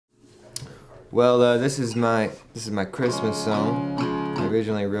Well, this is my Christmas song. I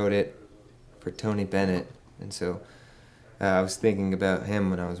originally wrote it for Tony Bennett, and so I was thinking about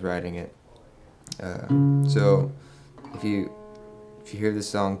him when I was writing it. So if you hear the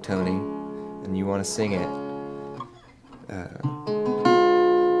song Tony and you want to sing it,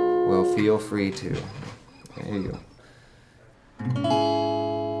 well, feel free to. Here you go.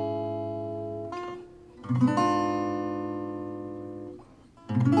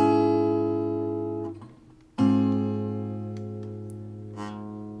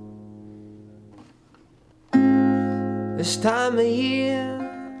 This time of year,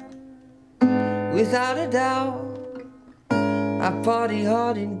 without a doubt, I party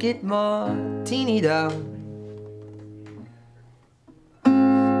hard and get martinied out.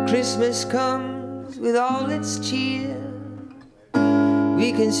 Christmas comes with all its cheer.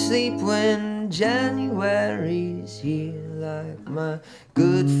 We can sleep when January's here. Like my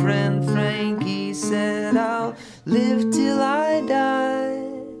good friend Frankie said, I'll live till I die.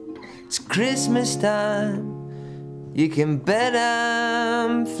 It's Christmas time, you can bet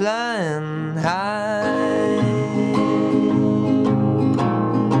I'm flying high.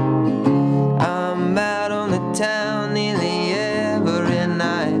 I'm out on the town nearly every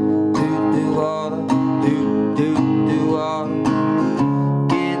night. Do-do-water, do-do-do-water.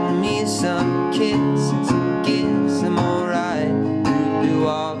 Getting me some kisses, gives them alright.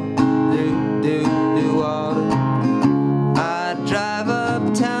 Do-do-water, do-do-do-water. I drive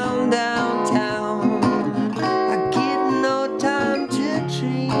uptown, downtown.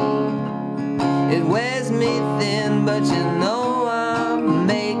 It wears me thin, but you know I'm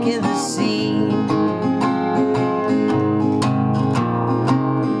making the scene.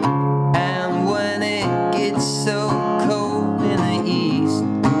 And when it gets so cold in the east,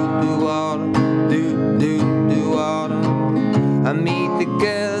 do-do-water, do-do-do-water. I meet the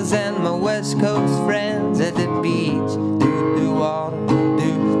girls and my West Coast friends at the beach. Do-do-water,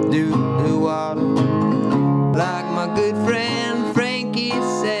 do-do-do-water. Like my good friend Frankie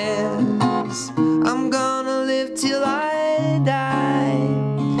says, I'm gonna live till I die.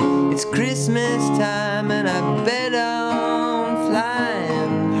 It's Christmas time and I bet I'm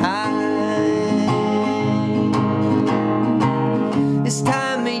flying high. This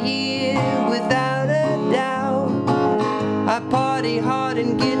time of year, without a doubt, I party hard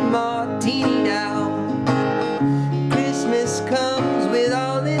and get martinied out. Christmas comes with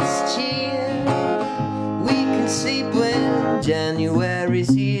all its cheer. We can sleep when January's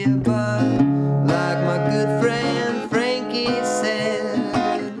here, but like my good friend Frankie said,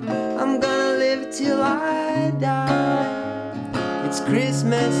 I'm gonna live till I die. It's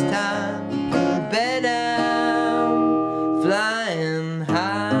Christmas time.